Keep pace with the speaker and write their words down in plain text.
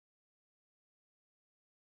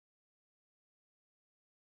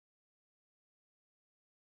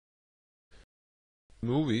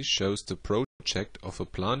movie shows the project of a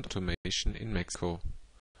plant automation in Mexico.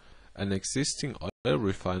 An existing oil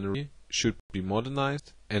refinery should be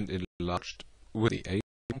modernized and enlarged with the aim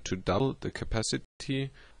to double the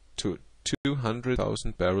capacity to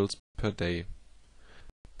 200,000 barrels per day.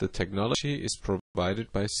 The technology is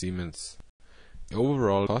provided by Siemens. The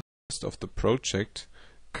overall cost of the project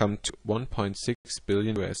comes to $1.6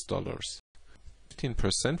 billion.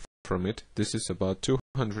 15% from it, this is about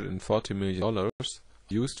 $240 million,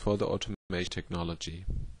 used for the automation technology.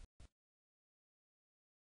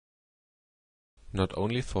 Not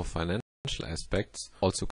only for financial aspects,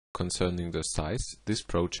 also concerning the size, this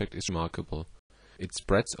project is remarkable. It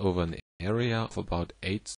spreads over an area of about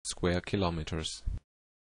 8 square kilometers.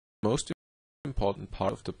 The most important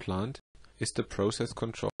part of the plant is the process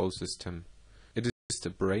control system. It is the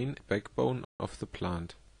brain backbone of the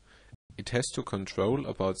plant. It has to control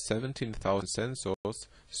about 17,000 sensors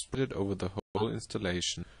spread over the whole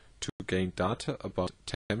installation to gain data about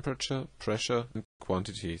temperature, pressure and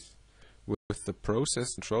quantities. With the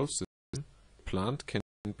process control system, the plant can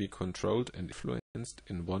be controlled and influenced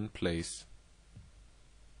in one place.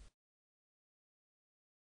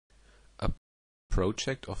 A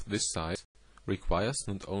project of this size requires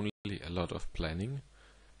not only a lot of planning,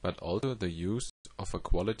 but also the use of a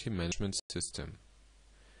quality management system.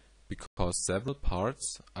 Because several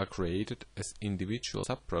parts are created as individual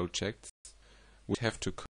sub-projects which have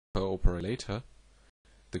to cooperate later,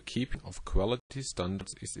 the keeping of quality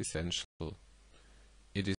standards is essential.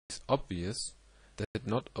 It is obvious that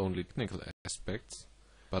not only technical aspects,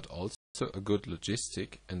 but also a good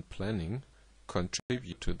logistic and planning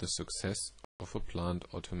contribute to the success of a plant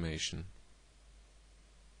automation.